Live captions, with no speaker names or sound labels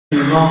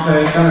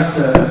Marko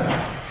Samastur.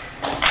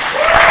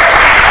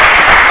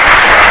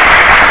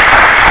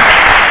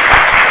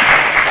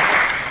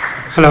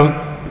 Hello.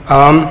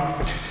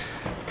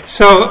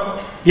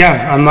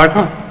 I'm Marko.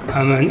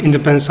 I'm an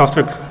independent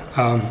software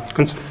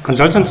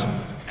consultant,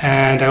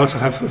 and I also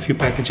have a few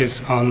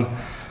packages on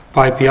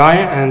PyPI,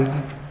 and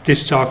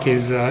this talk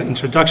is an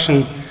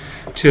introduction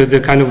to the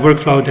kind of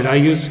workflow that I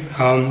use.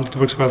 It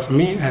works well for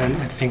me, and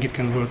I think it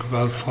can work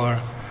well for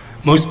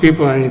most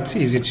people, and it's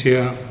easy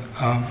to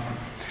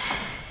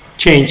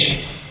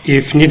change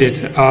if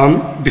needed.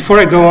 Before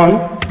I go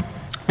on,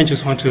 I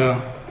just want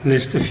to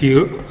list a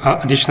few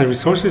additional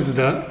resources.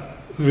 The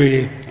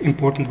really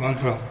important one,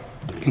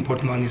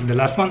 is the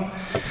last one,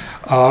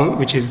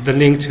 which is the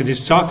link to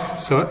this talk.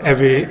 So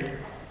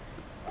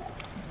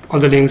all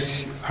the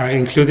links are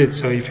included,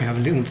 so if you have a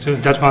link to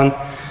that one,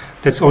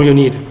 that's all you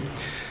need.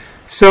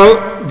 So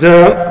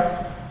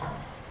the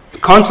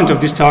content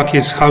of this talk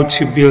is how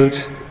to build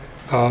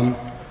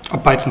a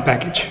Python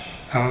package.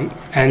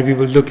 And we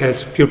will look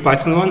at pure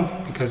Python one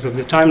because of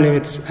the time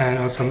limits, and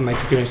also my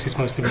experience is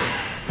mostly with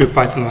pure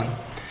Python one.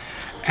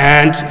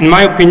 And in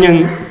my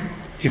opinion,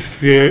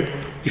 if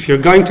you're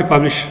going to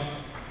publish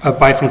a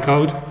Python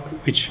code,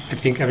 which I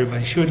think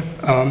everybody should,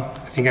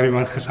 I think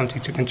everyone has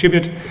something to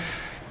contribute,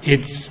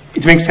 it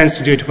makes sense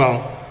to do it well,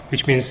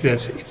 which means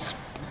that it's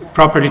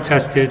properly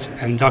tested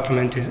and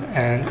documented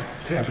and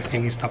that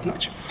everything is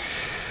top-notch.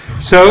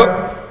 So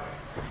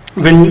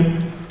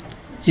when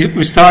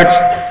we start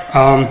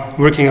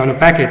working on a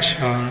package,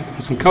 on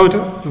some code,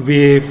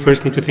 we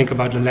first need to think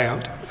about the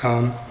layout.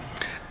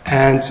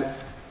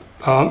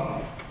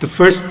 The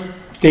first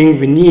thing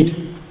we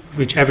need,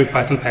 which every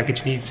Python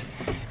package needs,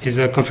 is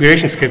a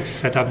configuration script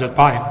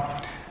setup.py,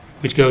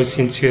 which goes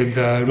into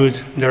the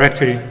root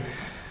directory.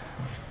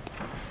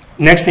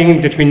 Next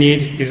thing that we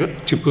need is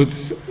to put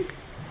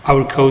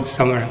our code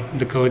somewhere,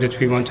 the code that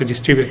we want to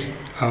distribute.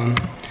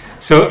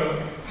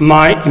 So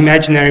my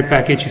imaginary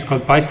package is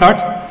called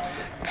PyStart,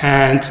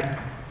 and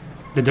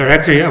the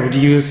directory I would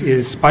use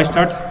is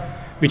PyStart,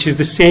 which is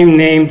the same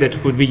name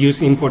that would be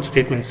used in import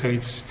statements. So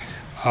it's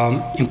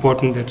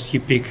important that you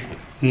pick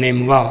the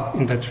name well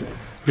in that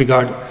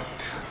regard.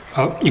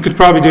 You could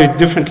probably do it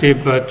differently,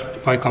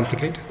 but why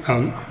complicate?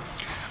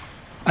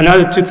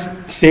 Another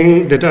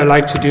thing that I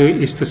like to do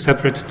is to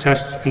separate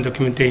tests and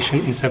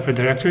documentation in separate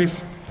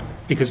directories,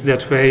 because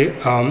that way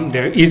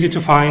they're easy to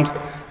find,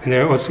 and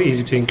they're also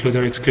easy to include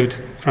or exclude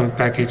from a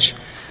package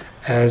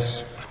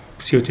as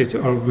suited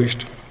or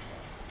wished.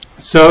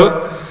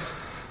 So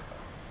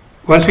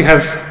once we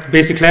have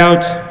basic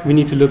layout, we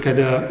need to look at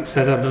the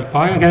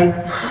setup.py again.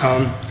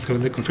 So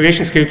the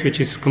configuration script, which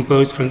is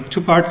composed from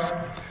two parts.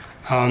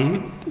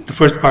 The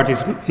first part is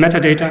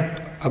metadata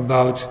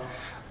about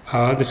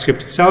the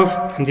script itself,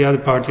 and the other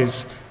part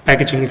is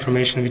packaging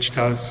information, which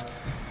tells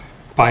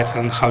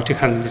Python how to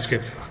handle the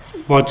script,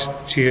 what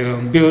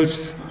to build,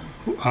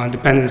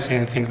 dependency,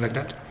 and things like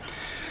that.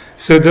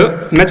 So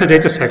the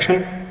metadata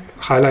section,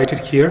 highlighted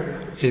here,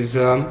 is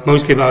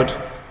mostly about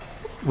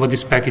what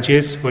this package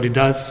is, what it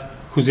does,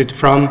 who's it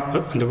from,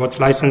 under what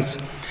license.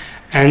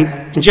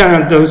 And in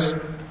general, those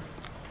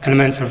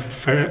elements are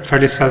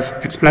fairly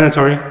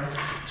self-explanatory,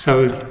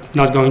 so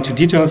not going into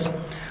details.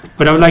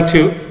 But I would like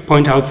to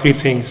point out three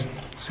things.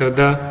 So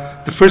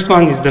the first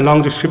one is the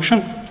long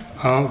description,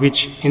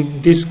 which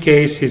in this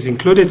case is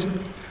included,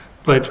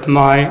 but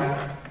my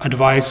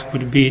advice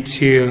would be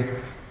to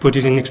put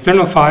it in an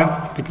external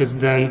file, because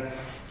then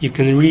you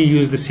can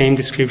reuse the same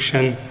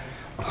description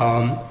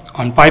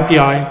on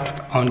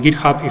PyPI, on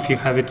Github if you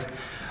have it,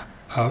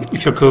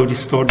 if your code is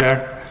stored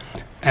there.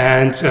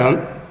 And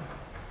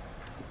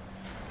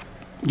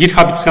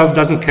GitHub itself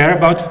doesn't care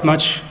about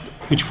much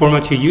which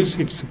format you use.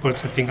 It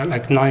supports, I think,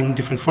 like 9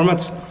 different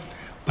formats,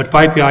 but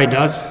PyPI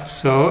does.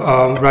 So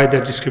write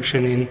that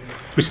description in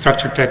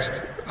restructured text.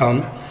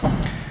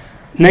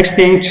 Next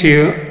thing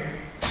to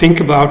think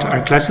about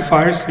are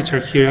classifiers, which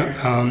are here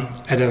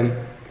at the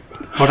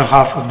bottom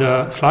half of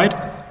the slide.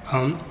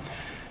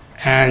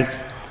 And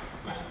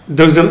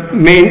those are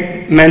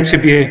meant to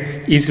be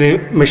easily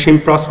machine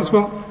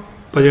processable,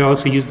 but they're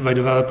also used by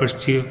developers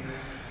to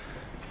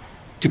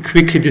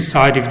quickly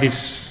decide if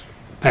this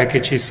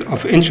package is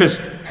of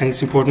interest, and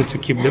it's important to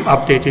keep them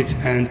updated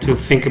and to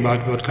think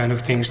about what kind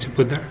of things to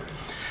put there.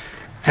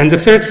 And the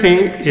third thing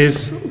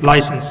is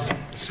license.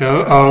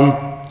 So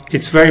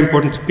it's very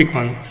important to pick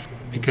one,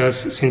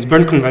 because since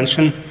Berne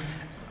convention,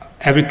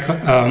 every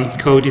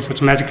code is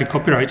automatically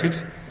copyrighted,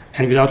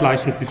 and without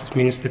license, this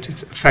means that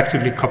it's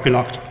effectively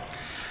copy-locked.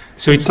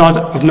 So it's not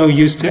of no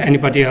use to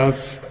anybody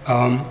else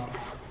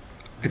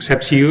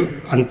except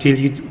you until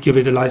you give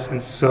it a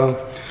license. So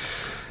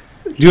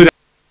do that.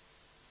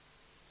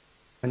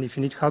 And if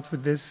you need help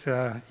with this,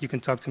 you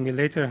can talk to me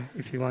later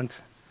if you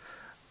want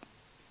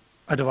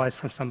advice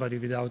from somebody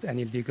without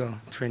any legal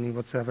training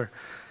whatsoever.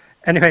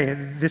 Anyway,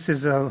 this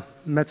is a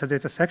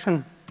metadata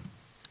section,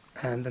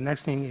 and the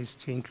next thing is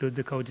to include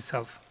the code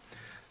itself.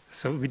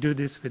 So we do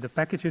this with the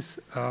packages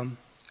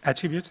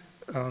attribute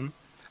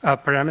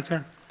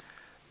parameter,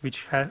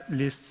 which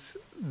lists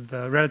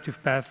the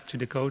relative path to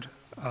the code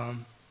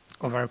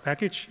of our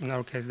package. In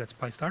our case, that's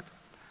PyStart.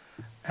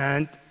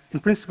 And in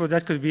principle,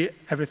 that could be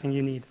everything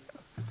you need.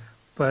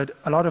 But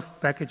a lot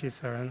of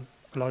packages, a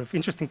lot of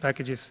interesting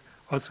packages,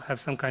 also have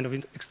some kind of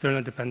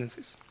external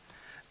dependencies.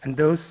 And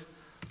those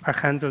are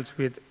handled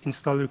with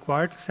install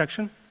required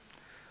section,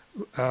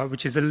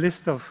 which is a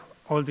list of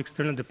all the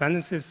external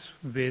dependencies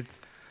with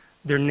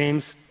their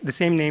names, the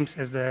same names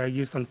as they are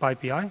used on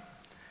PyPI.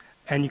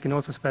 And you can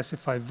also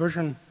specify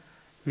version,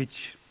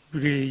 which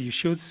really you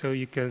should, so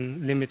you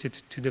can limit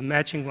it to the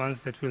matching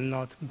ones that will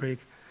not break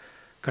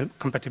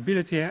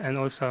compatibility, and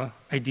also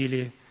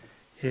ideally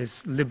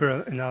is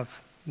liberal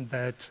enough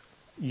that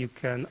you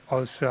can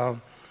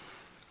also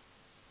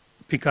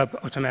pick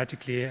up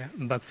automatically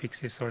bug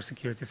fixes or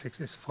security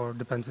fixes for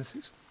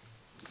dependencies.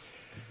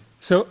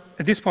 So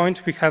at this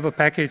point, we have a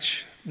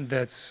package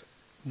that's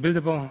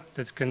buildable,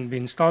 that can be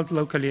installed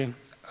locally,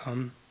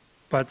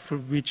 but for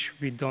which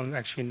we don't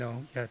actually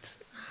know yet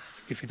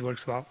if it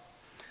works well.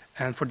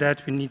 And for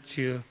that, we need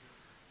to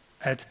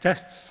add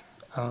tests.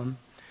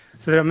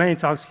 So there are many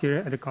talks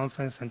here at the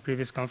conference and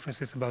previous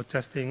conferences about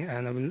testing,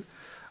 and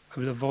I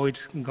will avoid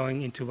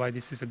going into why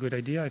this is a good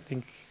idea. I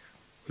think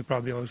we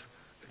probably all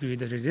agree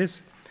that it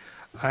is.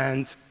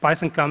 And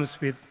Python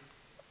comes with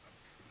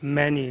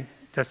many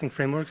testing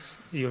frameworks.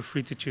 You're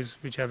free to choose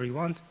whichever you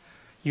want.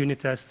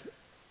 Unit test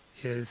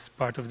is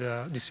part of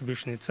the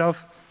distribution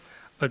itself.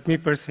 But me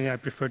personally, I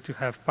prefer to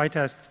have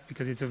PyTest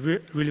because it's a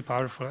really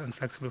powerful and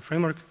flexible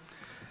framework.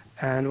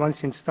 And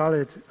once you install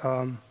it,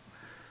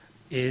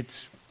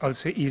 it's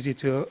also easy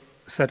to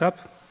set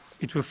up.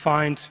 It will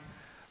find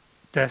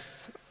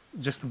tests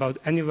just about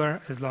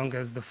anywhere as long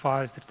as the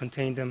files that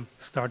contain them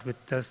start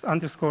with test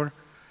underscore,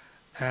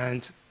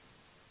 and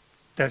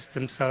tests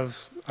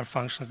themselves are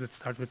functions that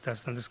start with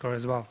test underscore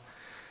as well.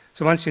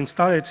 So once you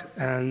install it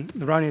and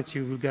run it,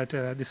 you will get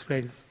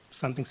displayed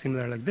something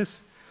similar like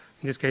this.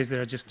 In this case,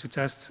 there are just 2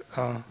 tests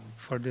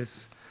for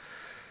this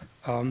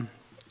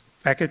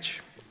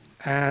package.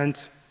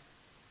 And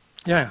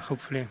yeah,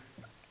 hopefully,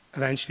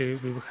 eventually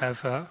we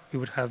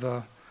would have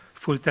a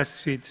full test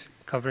suite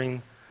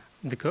covering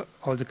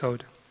all the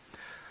code.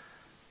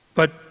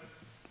 But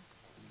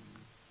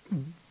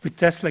with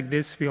tests like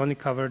this, we only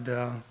cover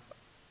the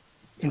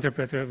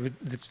interpreter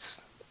that's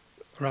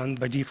run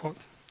by default.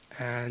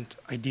 And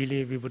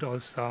ideally, we would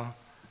also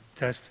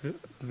test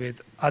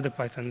with other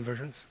Python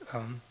versions.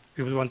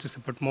 We would want to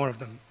support more of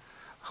them,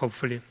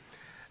 hopefully.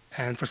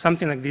 And for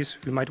something like this,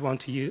 we might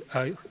want to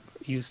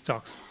use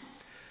Tox.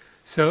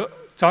 So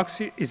Tox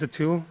is a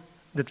tool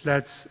that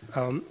lets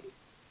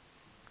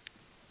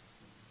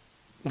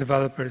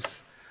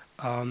developers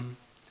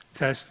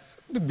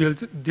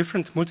build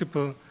different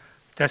multiple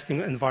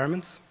testing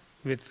environments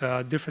with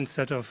a different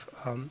set of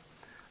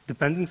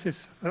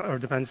dependencies or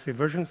dependency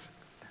versions,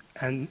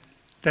 and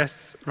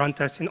run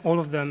tests in all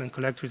of them and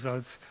collect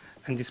results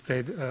and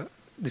display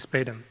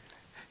them.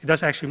 It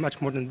does actually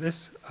much more than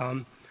this,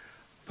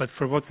 but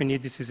for what we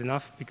need, this is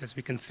enough because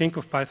we can think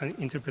of Python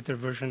interpreter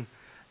version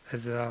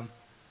as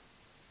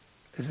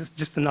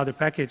just another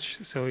package,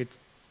 so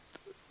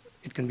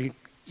it can be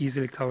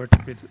easily covered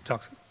with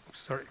Tox.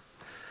 Sorry.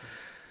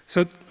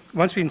 So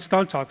once we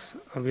install Tox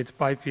with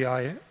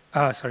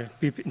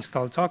pip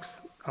install Tox,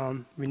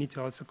 we need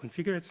to also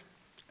configure it,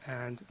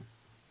 and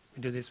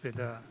we do this with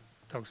the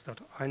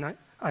tox.ini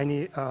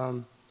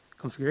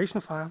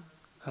configuration file.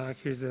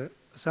 Here's a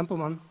sample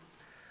one,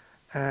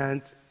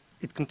 and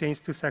it contains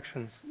 2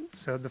 sections.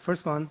 So the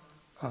first one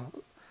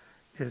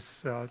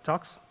is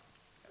Tox,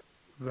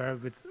 where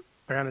with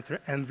parameter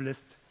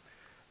envlist,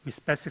 we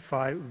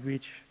specify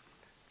which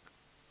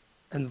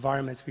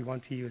environments we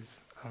want to use.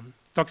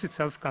 Tox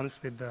itself comes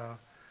with the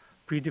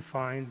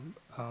predefined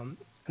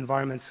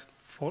environments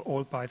for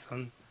all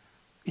Python,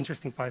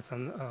 interesting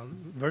Python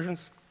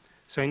versions.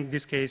 So in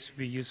this case,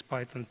 we use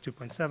Python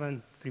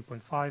 2.7,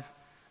 3.5,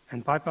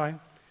 and PyPy.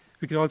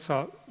 We could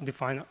also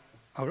define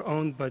our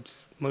own, but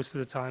most of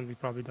the time, we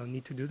probably don't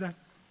need to do that.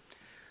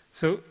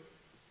 So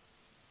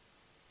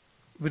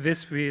with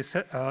this, we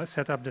set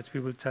up that we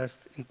will test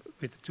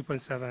with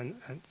 2.7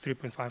 and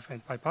 3.5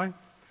 and PyPy.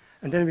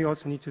 And then we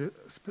also need to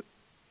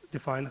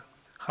define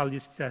how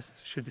these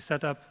tests should be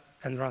set up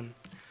and run.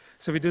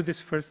 So we do this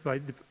first by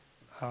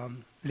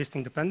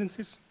listing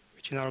dependencies,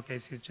 which in our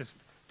case is just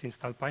to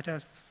install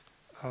PyTest.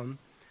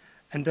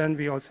 And then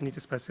we also need to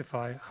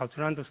specify how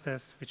to run those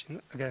tests, which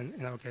again,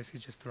 in our case,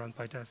 is just to run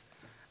PyTest.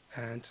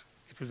 And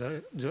it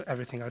will do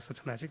everything else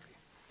automatically.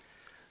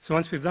 So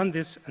once we've done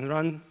this and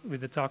run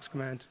with the Tox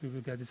command, we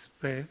will get a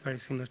display very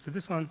similar to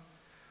this one,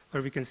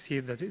 where we can see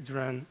that it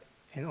ran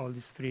in all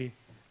these 3,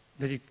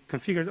 that it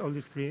configured all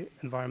these 3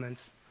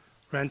 environments,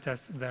 ran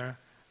tests there,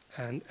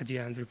 and at the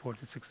end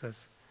reported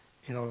success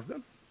in all of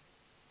them.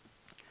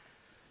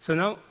 So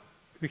now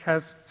we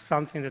have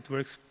something that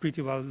works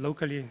pretty well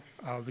locally.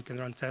 We can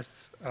run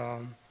tests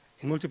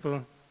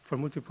for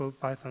multiple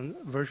Python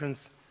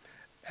versions,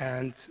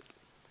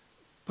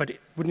 but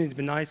wouldn't it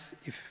be nice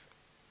if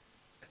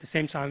at the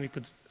same time we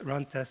could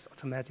run tests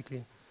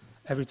automatically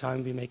every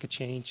time we make a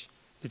change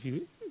that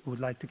we would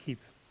like to keep.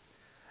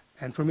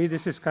 And for me,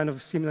 this is kind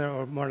of similar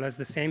or more or less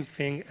the same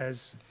thing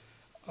as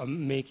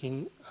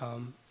making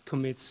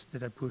commits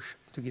that I push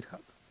to GitHub.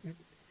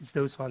 It's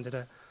those ones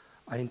that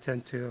I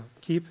intend to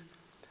keep.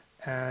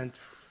 And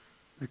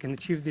we can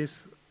achieve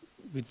this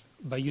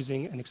by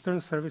using an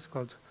external service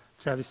called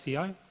Travis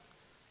CI,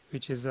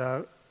 which is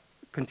a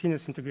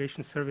continuous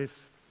integration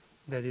service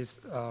that is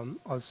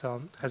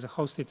also has a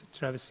hosted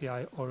Travis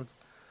CI org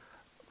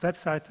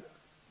website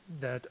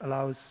that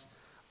allows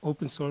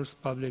open source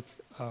public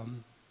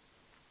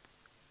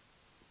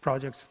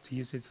projects to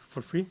use it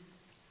for free.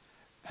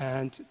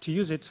 And to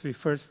use it, we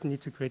first need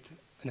to create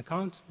an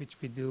account, which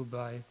we do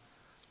by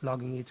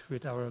logging it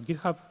with our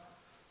GitHub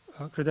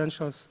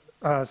credentials,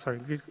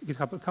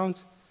 GitHub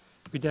account.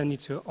 We then need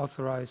to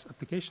authorize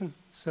application,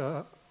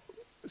 so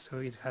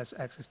it has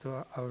access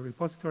to our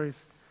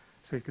repositories,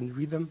 so it can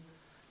read them.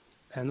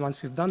 And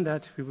once we've done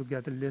that, we will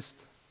get a list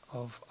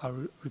of our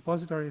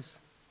repositories.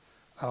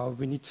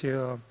 We need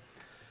to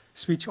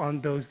switch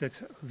on those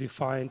that we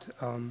find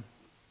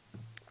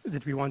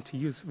that we want to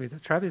use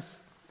with Travis.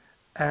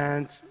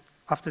 And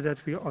after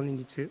that, we only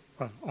need to,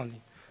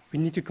 we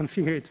need to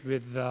configure it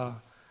with the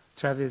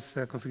Travis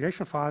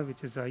configuration file,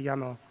 which is a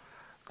YAML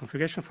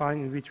configuration file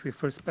in which we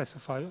first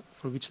specify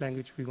for which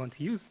language we want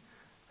to use,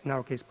 in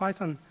our case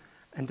Python.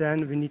 And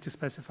then we need to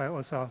specify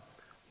also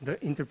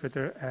the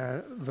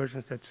interpreter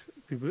versions that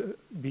we will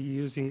be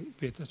using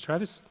with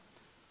Travis.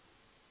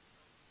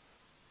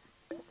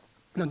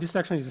 Now, this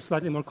section is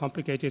slightly more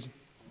complicated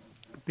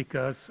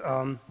because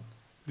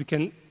we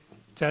can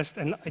test,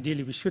 and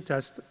ideally we should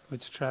test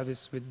with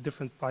Travis with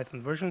different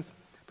Python versions,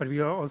 but we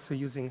are also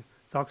using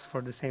docs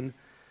for the same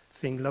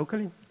thing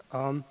locally.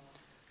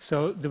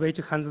 So the way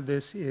to handle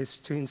this is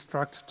to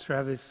instruct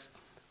Travis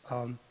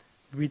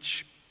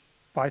which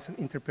Python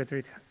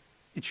interpreter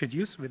it should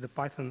use with the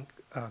Python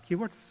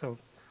keyword, so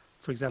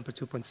for example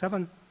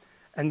 2.7,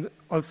 and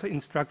also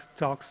instruct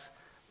docs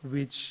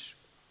which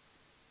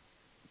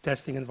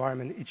testing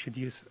environment it should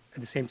use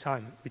at the same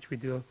time, which we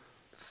do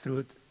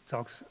through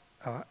docs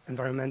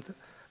environment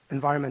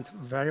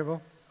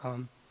variable,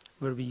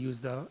 where we use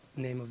the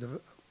name of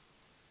the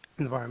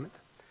environment.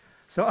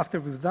 So after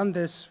we've done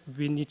this,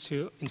 we need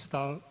to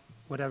install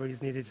whatever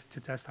is needed to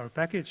test our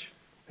package.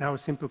 In our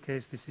simple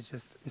case, this is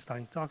just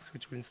installing docs,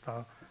 which will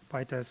install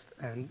PyTest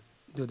and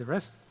do the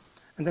rest.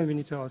 And then we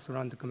need to also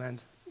run the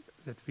command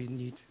that we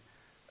need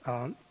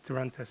to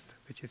run test,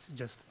 which is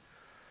just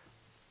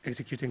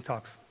executing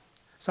docs.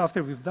 So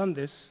after we've done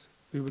this,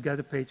 we will get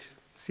a page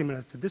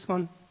similar to this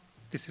one.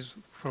 This is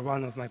for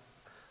one of my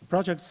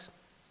projects,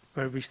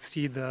 where we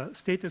see the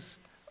status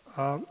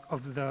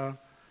of the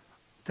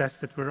tests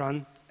that we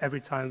run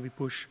every time we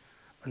push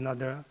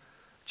another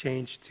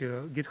change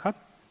to GitHub.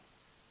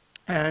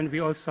 And we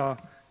also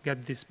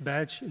get this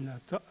badge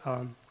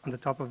on the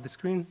top of the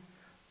screen.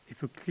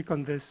 If we click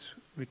on this,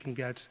 we can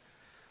get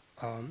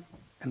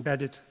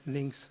embedded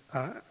links,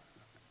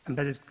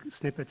 embedded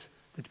snippets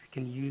that we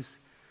can use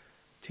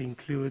to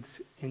include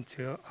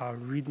into our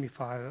README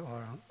file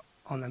or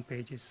online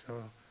pages,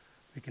 so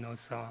we can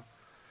also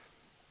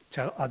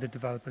tell other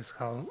developers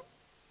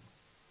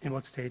in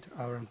what state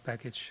our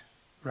package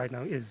right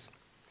now is.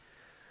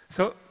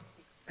 So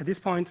at this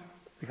point,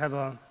 we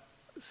have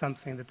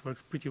something that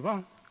works pretty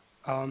well.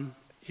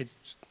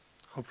 It's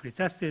hopefully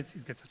tested.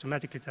 It gets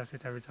automatically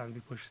tested every time we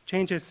push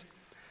changes,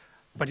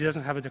 but it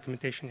doesn't have a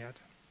documentation yet.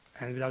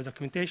 And without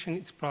documentation,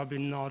 it's probably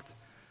not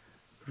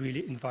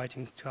really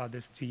inviting to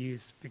others to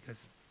use,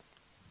 because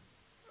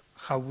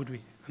how would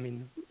we? I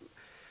mean,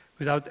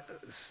 without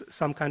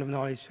some kind of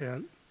knowledge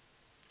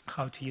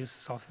how to use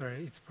software,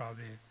 it's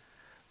probably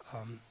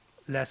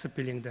less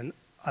appealing than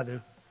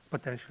other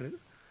potential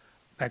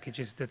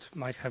packages that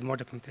might have more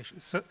documentation.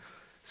 So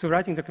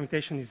writing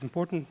documentation is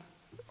important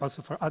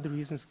also for other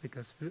reasons,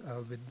 because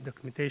with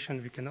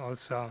documentation we can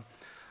also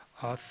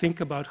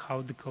think about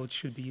how the code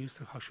should be used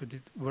or how should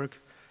it work,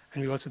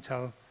 and we also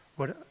tell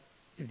what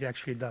it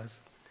actually does.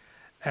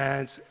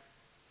 And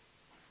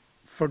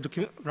for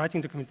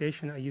writing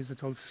documentation, I use the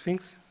tool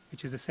Sphinx,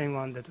 which is the same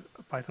one that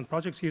a Python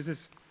project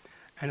uses,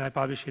 and I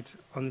publish it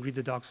on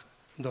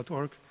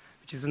readthedocs.org,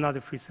 which is another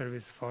free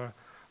service for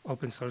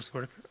open source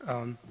work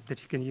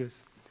that you can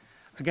use.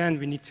 Again,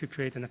 we need to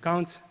create an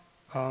account,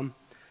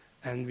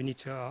 and we need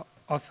to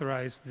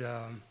authorize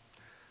the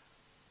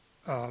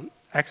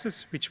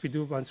access, which we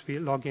do once we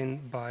log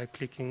in by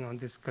clicking on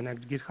this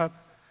Connect GitHub.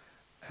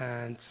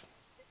 And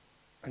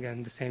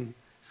again, the same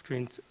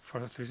screen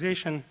for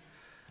authorization.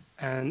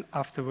 And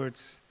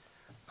afterwards,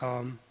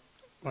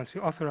 once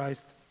we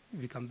authorized,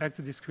 we come back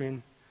to this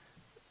screen,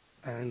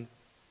 and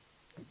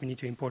we need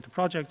to import a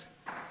project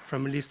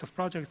from a list of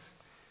projects.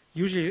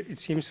 Usually, it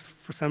seems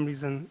for some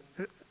reason,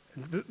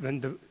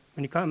 when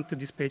you come to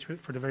this page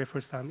for the very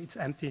first time, it's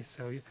empty,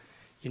 so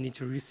you need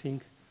to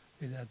resync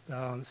with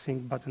that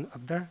sync button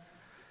up there.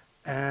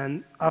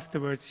 And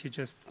afterwards, you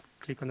just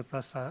click on the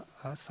plus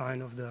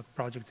sign of the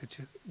project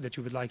that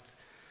you would like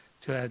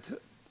to add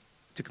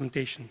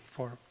documentation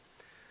for.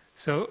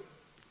 So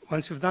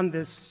once you've done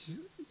this,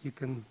 you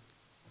can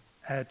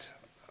add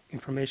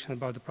information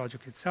about the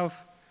project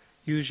itself.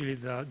 Usually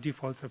the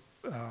defaults are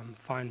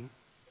fine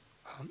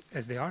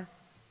as they are.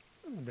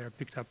 They're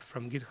picked up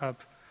from GitHub,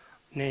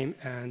 name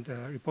and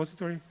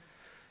repository.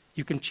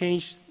 You can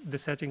change the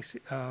settings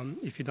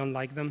if you don't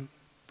like them,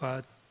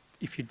 but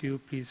if you do,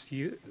 please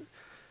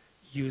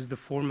use the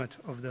format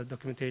of the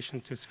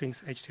documentation to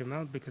Sphinx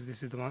HTML, because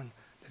this is the one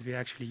that we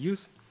actually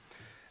use.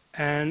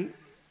 And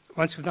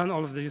once you've done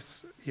all of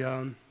this,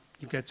 you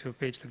get to a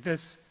page like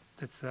this.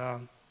 That's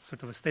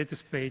sort of a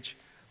status page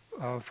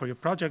for your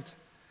project,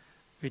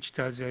 which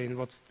tells you in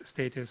what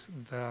status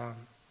the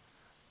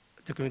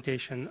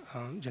documentation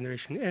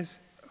generation is.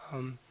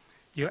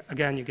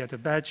 Again, you get a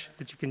badge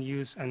that you can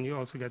use, and you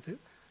also get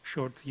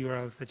short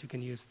URLs that you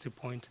can use to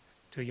point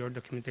to your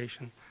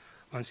documentation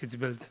once it's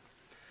built.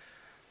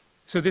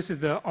 So this is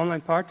the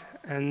online part,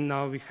 and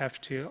now we have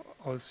to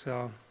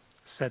also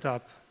set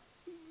up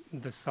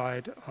the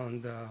site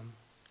on the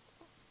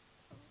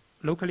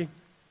locally.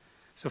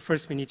 So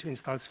first we need to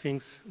install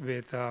Sphinx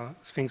with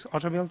Sphinx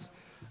AutoBuild,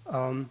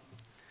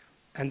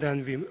 and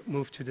then we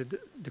move to the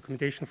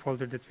documentation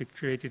folder that we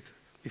created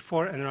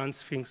before and run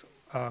Sphinx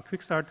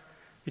Quick Start,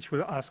 which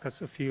will ask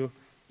us a few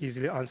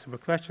easily answerable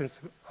questions,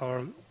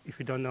 or if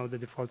you don't know, the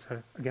defaults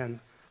are, again,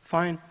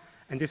 fine.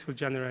 And this will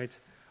generate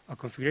a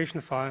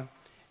configuration file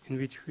in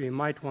which we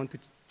might want to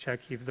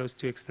check if those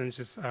two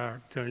extensions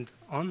are turned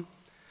on.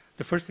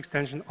 The first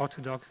extension,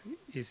 AutoDoc,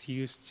 is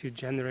used to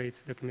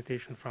generate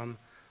documentation from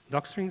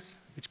docstrings,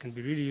 which can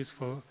be really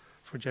useful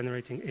for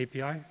generating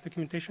API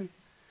documentation.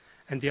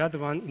 And the other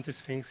one,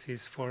 InterSphinx,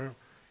 is for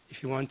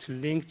if you want to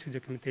link to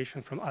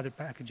documentation from other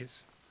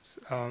packages.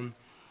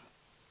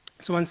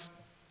 So once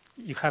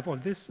you have all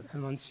this,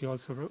 and once you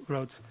also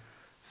wrote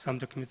some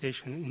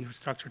documentation in your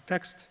structured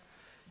text,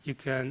 you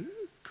can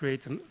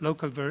create a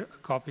local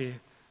copy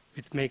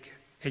with make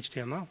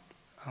HTML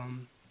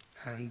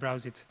and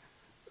browse it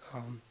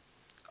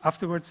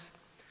afterwards.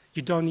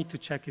 You don't need to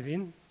check it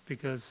in,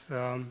 because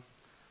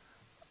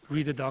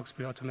reader docs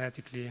will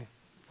automatically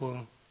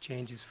pull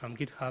changes from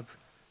GitHub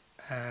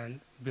and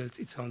build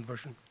its own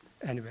version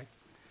anyway.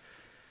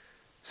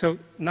 So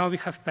now we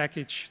have a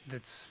package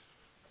that's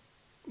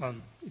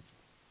it's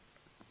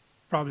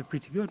probably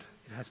pretty good.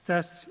 It has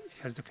tests,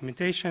 it has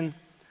documentation.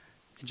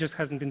 It just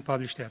hasn't been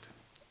published yet.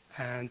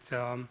 And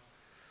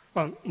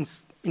well,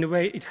 in a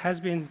way it has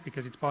been,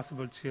 because it's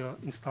possible to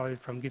install it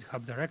from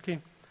GitHub directly,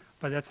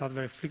 but that's not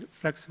very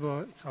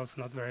flexible. It's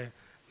also not very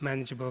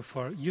manageable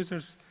for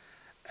users,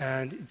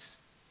 and it's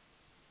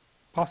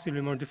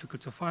possibly more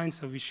difficult to find,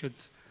 so we should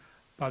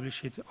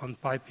publish it on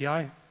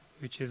PyPI,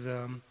 which is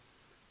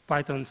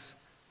Python's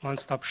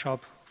one-stop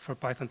shop for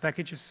Python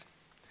packages.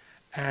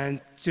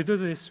 And to do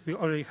this, we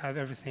already have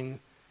everything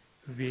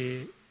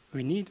we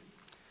need.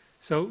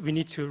 So we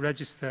need to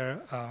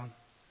register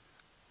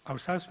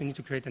ourselves. We need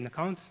to create an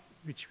account,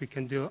 which we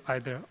can do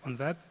either on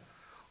web,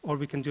 or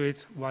we can do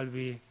it while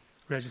we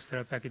register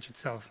a package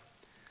itself.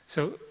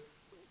 So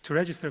to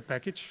register a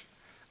package,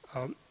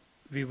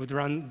 we would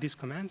run this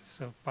command,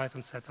 so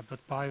python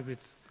setup.py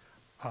with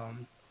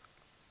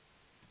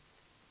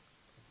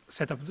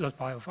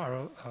setup.py of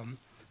our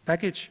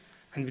package,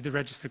 and with the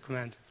register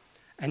command.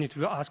 And it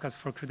will ask us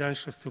for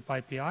credentials to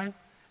PyPI,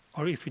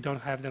 or if we don't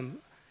have them,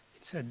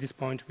 it's at this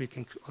point we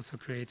can also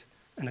create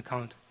an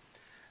account.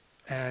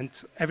 And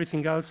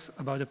everything else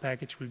about the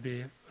package will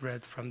be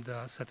read from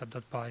the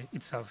setup.py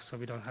itself, so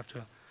we don't have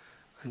to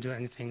do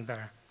anything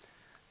there.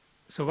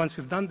 So once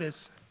we've done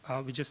this,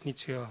 we just need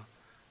to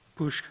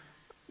push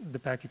the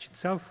package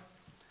itself,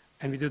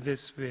 and we do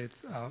this with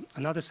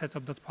another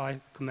setup.py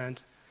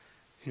command,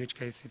 in which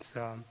case it's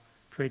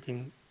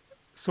creating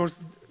source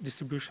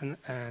distribution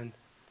and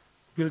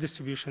build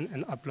distribution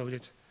and upload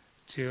it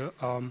to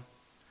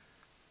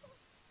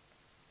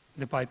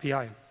the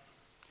PyPI.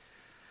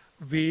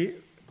 We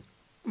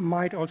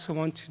might also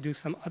want to do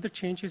some other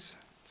changes.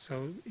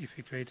 So if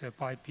we create a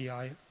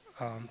PyPI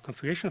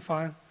configuration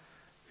file,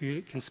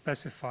 we can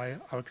specify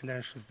our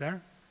credentials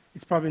there.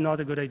 It's probably not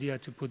a good idea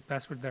to put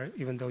password there,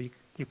 even though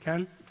you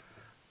can.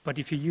 But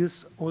if you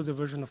use older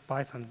version of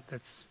Python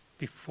that's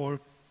before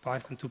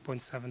Python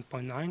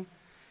 2.7.9,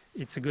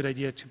 it's a good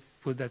idea to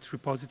put that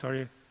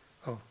repository,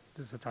 oh,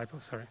 this is a typo,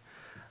 sorry,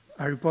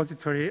 a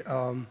repository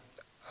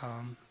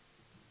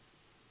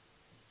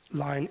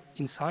line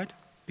inside,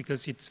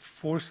 because it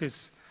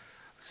forces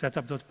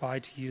setup.py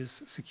to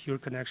use secure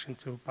connection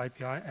to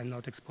PyPI and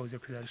not expose your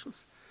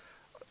credentials.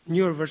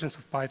 Newer versions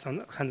of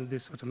Python handle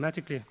this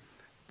automatically,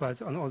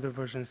 but on older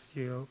versions,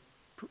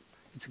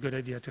 it's a good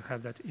idea to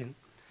have that in.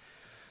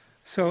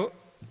 So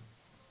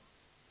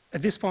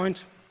at this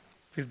point,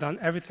 we've done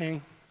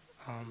everything.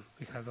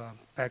 We have a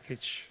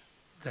package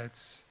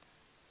that's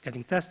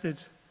getting tested,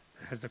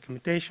 it has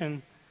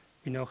documentation,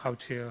 we know how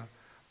to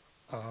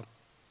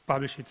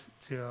publish it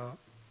to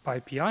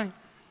PyPI,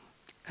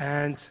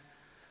 and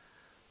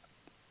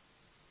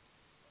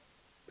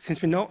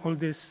since we know all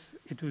this,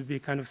 it would be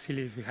kind of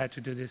silly if we had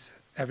to do this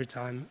every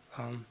time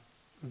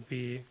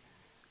we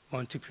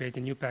want to create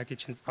a new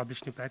package and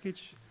publish new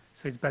package,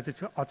 so it's better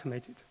to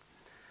automate it.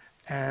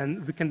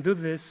 And we can do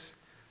this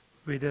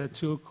with a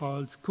tool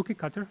called Cookie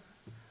Cutter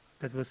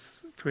that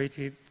was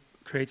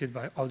created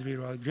by Audrey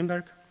Roy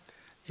Greenberg.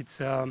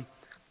 It's a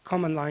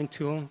command line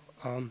tool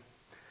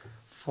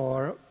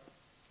for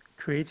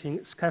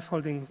creating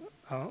scaffolding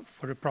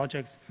for a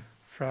project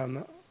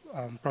from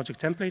project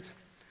template.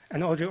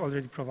 And Audrey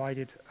already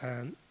provided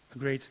a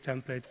great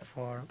template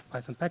for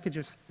Python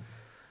packages.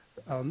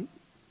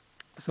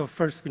 So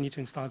first we need to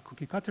install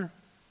Cookie Cutter.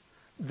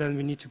 Then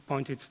we need to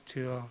point it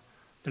to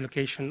the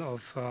location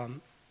of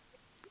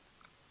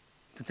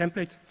the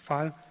template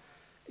file.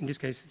 In this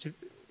case,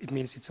 it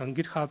means it's on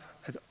GitHub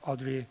at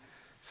Audrey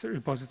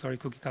repository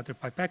Cookie Cutter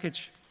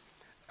PyPackage.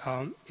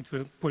 It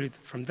will pull it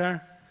from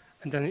there,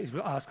 and then it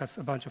will ask us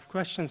a bunch of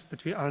questions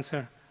that we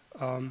answer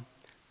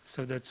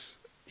so that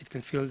it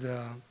can fill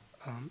the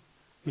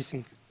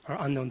missing or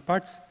unknown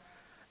parts.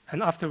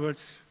 And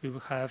afterwards, we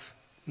will have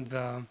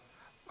the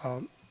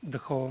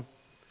whole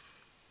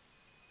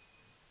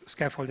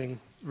scaffolding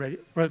ready,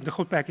 or the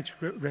whole package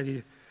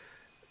ready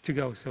to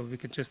go. So we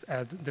can just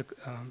add the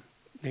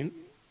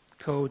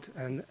code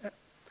and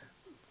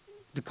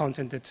the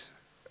content that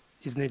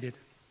is needed.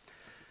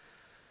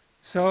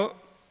 So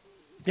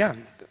yeah,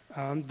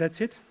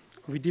 that's it.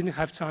 We didn't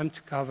have time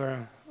to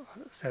cover,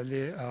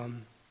 sadly,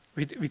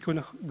 we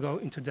couldn't go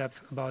into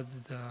depth about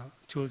the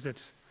tools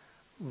that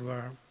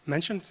were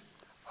mentioned.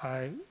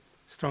 I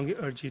strongly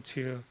urge you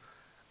to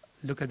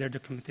look at their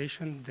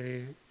documentation.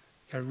 They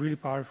are really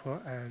powerful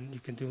and you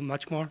can do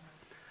much more.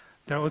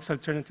 There are also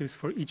alternatives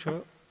for each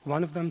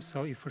one of them.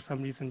 So if for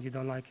some reason you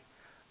don't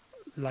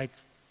like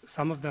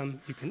some of them,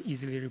 you can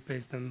easily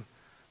replace them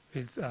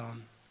with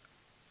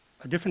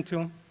a different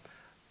tool.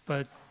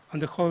 But on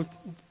the whole,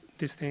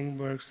 this thing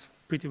works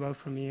pretty well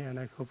for me, and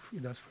I hope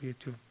it does for you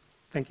too.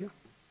 Thank you.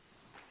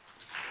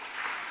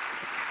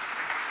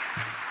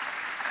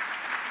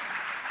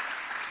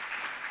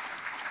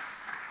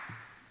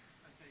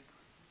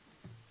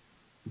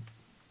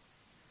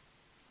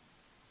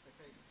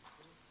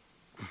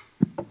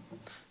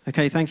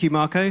 Okay, thank you,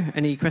 Marko.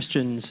 Any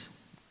questions?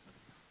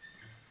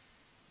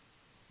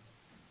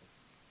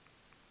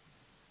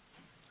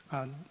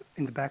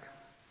 In the back,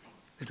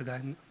 there's a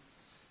guy.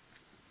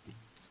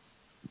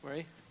 Where are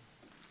you?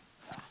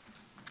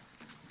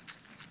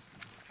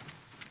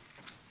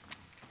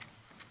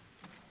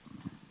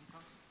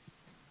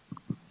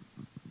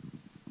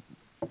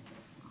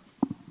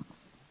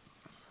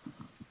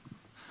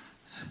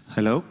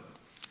 Hello.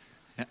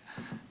 Yeah.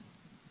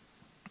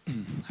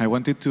 I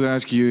wanted to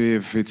ask you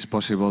if it's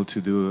possible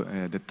to do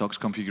the tox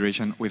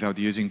configuration without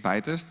using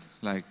PyTest,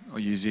 like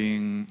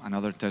using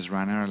another test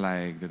runner,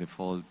 like the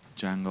default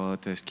Django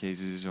test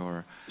cases,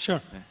 or.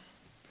 Sure.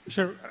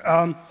 Sure.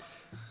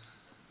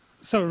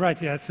 So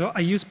right, yeah. So I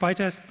use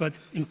PyTest, but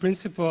in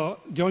principle,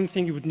 the only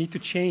thing you would need to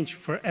change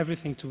for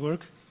everything to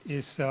work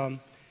is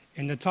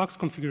in the tox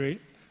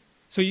configuration.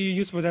 So you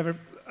use whatever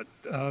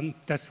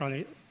test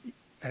runner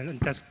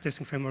and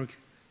testing framework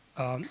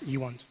you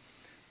want.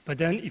 But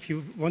then if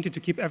you wanted to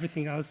keep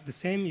everything else the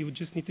same, you would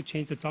just need to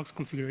change the tox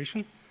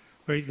configuration,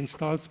 where it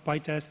installs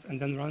PyTest and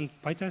then run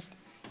PyTest.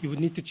 You would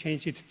need to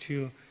change it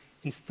to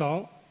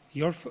install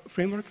your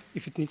framework,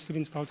 if it needs to be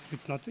installed, if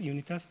it's not a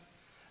unit test.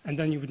 And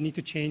then you would need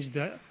to change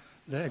the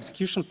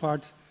execution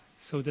part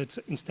so that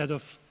instead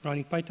of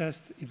running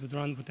PyTest, it would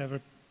run whatever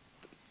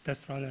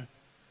test runner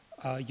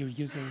you're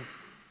using.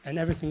 And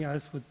everything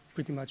else would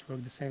pretty much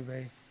work the same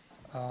way,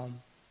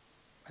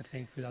 I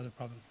think, without a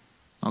problem.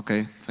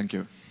 Okay, thank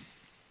you.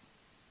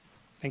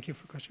 Thank you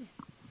for the question.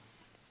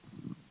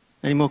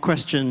 Any more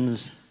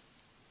questions?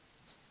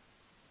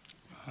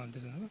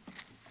 There's another.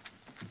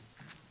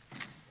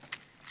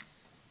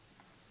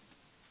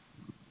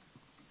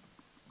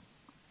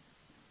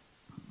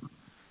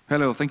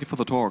 Hello, thank you for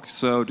the talk.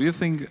 So do you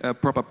think a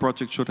proper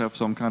project should have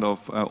some kind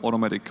of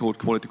automatic code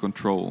quality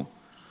control,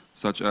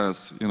 such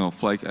as,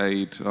 Flake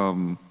 8,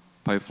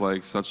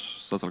 PyFlake,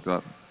 such like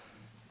that?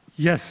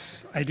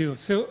 Yes, I do.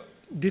 So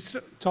this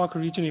talk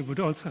originally would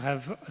also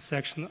have a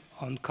section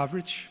on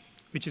coverage,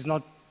 which is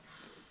not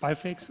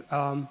PyFlakes,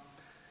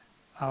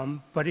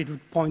 but it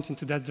would point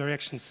into that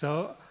direction.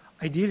 So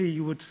ideally,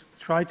 you would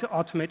try to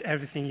automate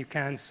everything you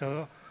can.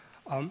 So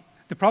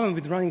the problem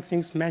with running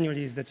things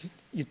manually is that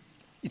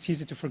it's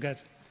easy to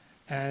forget.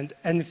 And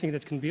anything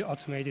that can be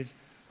automated,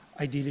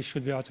 ideally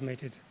should be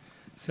automated.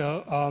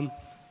 So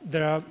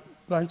there are a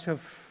bunch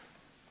of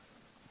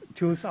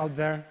tools out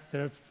there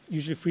that are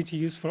usually free to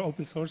use for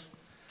open source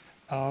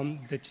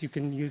that you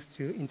can use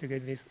to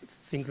integrate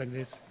things like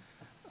this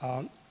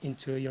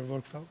into your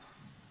workflow.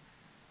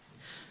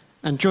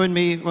 And join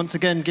me once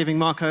again giving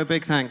Marko a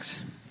big thanks.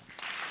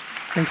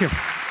 Thank you.